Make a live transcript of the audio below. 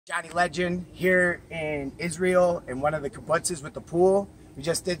Johnny Legend here in Israel in one of the kibbutzes with the pool. We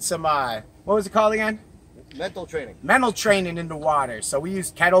just did some, what was it called again? Mental training. Mental training in the water. So we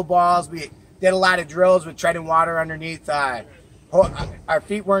used kettlebells. We did a lot of drills with treading water underneath. Our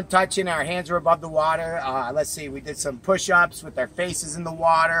feet weren't touching. Our hands were above the water. Let's see. We did some push-ups with our faces in the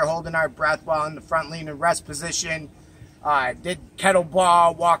water, holding our breath while in the front lean and rest position. Did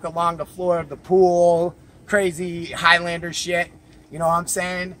kettlebell, walk along the floor of the pool. Crazy Highlander shit. You know what I'm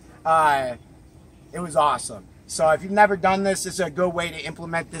saying? It was awesome. So if you've never done this, this is a good way to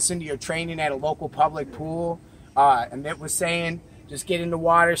implement this into your training at a local public pool. And it was saying, just get in the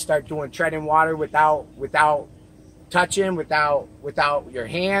water, start doing treading water without touching, without your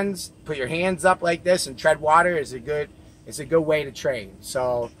hands. Put your hands up like this and tread water is a good way to train.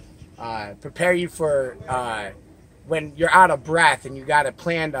 So prepare you for when you're out of breath and you got to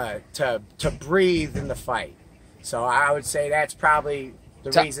plan to breathe in the fight. So I would say that's probably the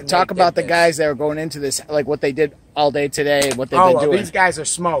reason. Talk about the guys that are going into this, like what they did all day today and what they've been doing. These guys are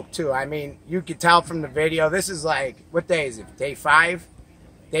smoked too. I mean, you could tell from the video. This is like, what day is it? Day 5?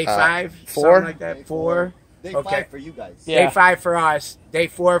 Day 5? 4? Something like that? 4? Day 5 for you guys. Yeah. Day 5 for us. Day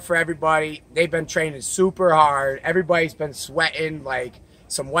 4 for everybody. They've been training super hard. Everybody's been sweating like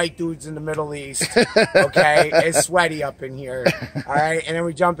some white dudes in the Middle East. Okay, it's sweaty up in here. All right, and then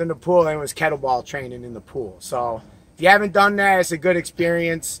we jumped in the pool and it was kettlebell training in the pool. So if you haven't done that, it's a good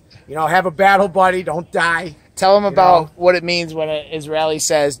experience. You know, have a battle buddy. Don't die. Tell them about what it means when an Israeli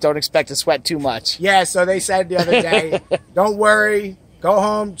says, "Don't expect to sweat too much." Yeah, so they said the other day, don't worry. Go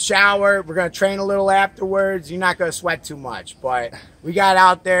home, shower. We're going to train a little afterwards. You're not going to sweat too much. But we got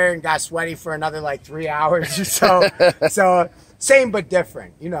out there and got sweaty for another like 3 hours or so. So same but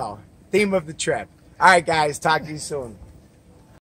different, you know, theme of the trip. All right, guys, talk to you soon.